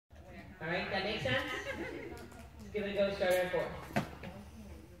right? That makes sense? Let's give it a go, start at 4.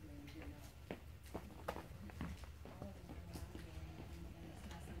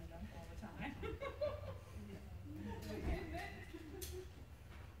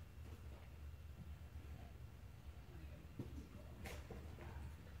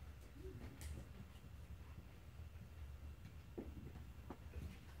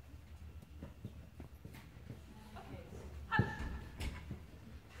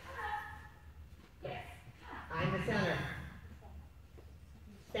 I'm the center.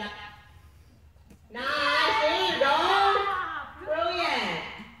 Step. Nice, there you go. Brilliant.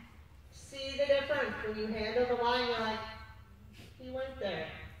 See the difference when you handle the line, you're like, he went there.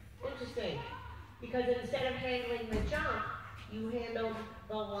 Interesting. Because instead of handling the jump, you handled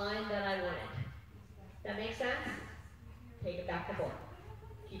the line that I wanted. That makes sense? Take it back to 4.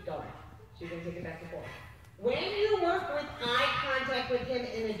 Keep going. So you're going to take it back to 4. When you work with eye contact with him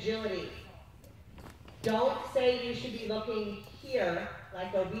in agility, don't say you should be looking here,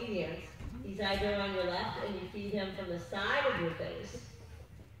 like obedience. He's either on your left and you feed him from the side of your face.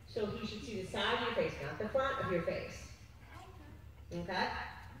 So he should see the side of your face, not the front of your face. Okay?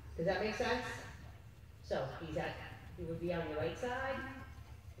 Does that make sense? So he would be on your right side.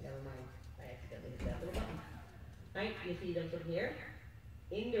 Never mind. I accidentally hit that little button. Right? You feed him from here.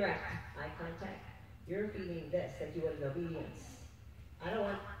 Indirect eye contact. You're feeding this like you would in obedience. I don't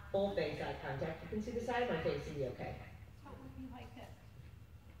want full face eye contact. You can see the side of my face and be okay. What would be like this?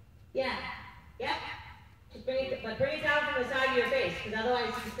 Yeah. Yep. Just bring it down from the side of your face, because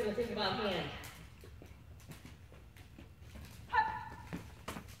otherwise he's going to think about hand.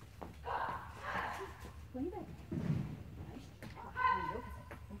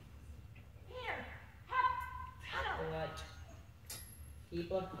 Keep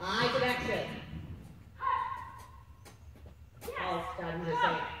looking. Eyes and exit. Oh, God, he's a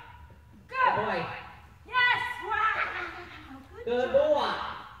saint. Good boy. Yes! Wow! Good boy.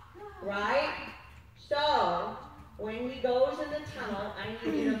 Right? So, when he goes in the tunnel, I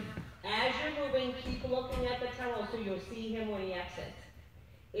need you to, as you're moving, keep looking at the tunnel so you'll see him when he exits.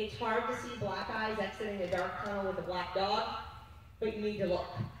 It's hard to see black eyes exiting a dark tunnel with a black dog, but you need to look.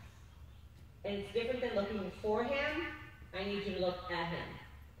 And it's different than looking for him. I need you to look at him.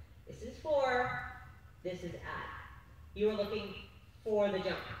 This is for, this is at. You are looking for the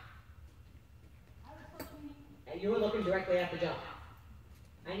jump. And you are looking directly at the jump.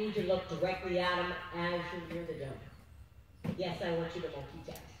 I need you to look directly at him as you're near the jump. Yes, I want you to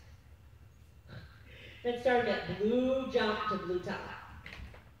multitask. Then start at blue jump to blue tunnel.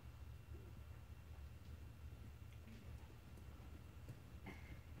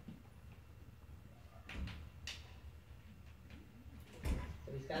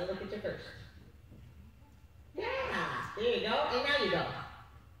 So he's got to look at you first. Yeah, there you go. And now you go.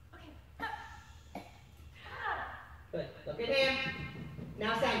 Good. Look at him.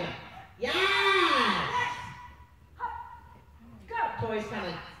 Now stand up. Yes! Go. Toy's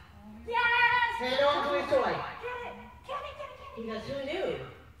coming. Yes! Hand over to his toy. Get it. Get it. He goes, who knew?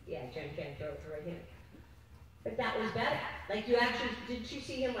 Yeah, Jen can't throw it to right hand. But that was better. Like you actually, didn't you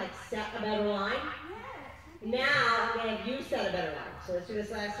see him like set a better line? Yes. Now I'm going to have you set a better line. So let's do this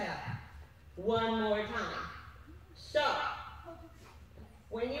last half. One more time. So,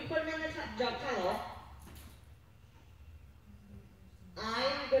 when you put him in the jump tunnel,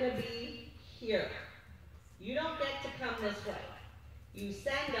 I'm going to be here. You don't get to come this way. You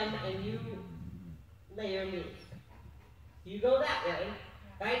send them and you layer me. You go that way,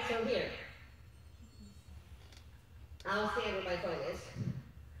 right? So here. I'll stand where my phone is.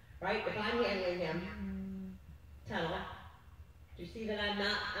 Right? If I'm handling him, tunnel. Do you see that I'm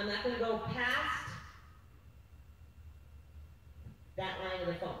not going to go past that line of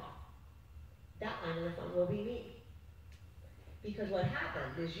the phone. That line of the phone will be me. Because what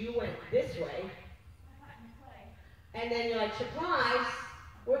happened is you went this way, and then you're like, surprise,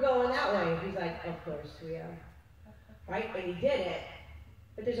 we're going that way. He's like, of course we are. Right? And he did it,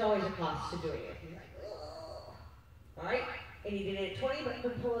 but there's always a cost to doing it. He's like, oh. All right? And he did it at 20, but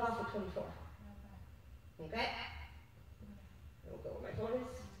could pull it off at 24. Okay? We'll go where my phone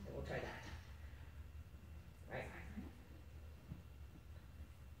is, and we'll try that. Right?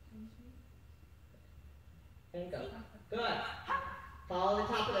 And go. Good. Follow the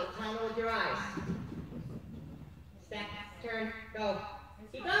top of the tunnel with your eyes. Step, turn, go.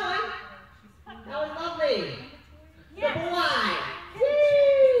 Keep going. That was lovely. Good boy.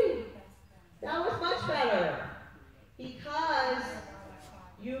 Woo! That was much better. Because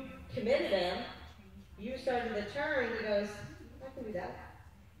you committed him, you started the turn, he goes, I can do that.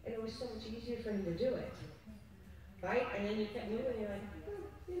 And it was so much easier for him to do it. Right? And then you kept moving, and you're like,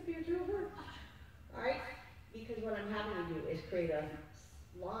 oh, it appears to have worked. create a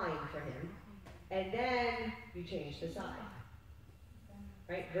line for him, and then you change the side,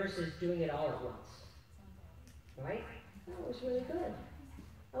 right? Versus doing it all at once, right? That was really good.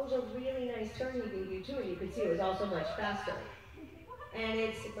 That was a really nice turn he gave you too, and you could see it was also much faster. And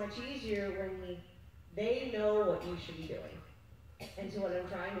it's much easier when they know what you should be doing. And so what I'm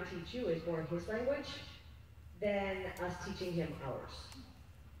trying to teach you is more his language than us teaching him ours.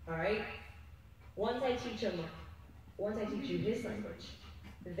 All right? Once I teach you his language,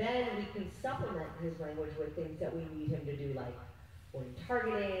 then we can supplement his language with things that we need him to do, like word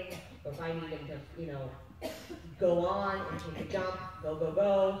targeting, or if I need him to, go on and take a jump,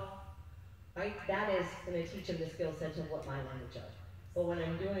 go. Right? That is going to teach him the skill sets of what my language are. But when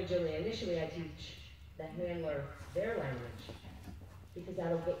I'm doing agility initially, I teach the handler their language, because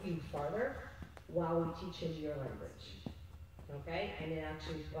that'll get you farther while we teach him your language. Okay? And it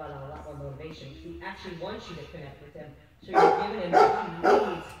actually brought on a lot more motivation. He actually wants you to connect with him, so you're giving him what he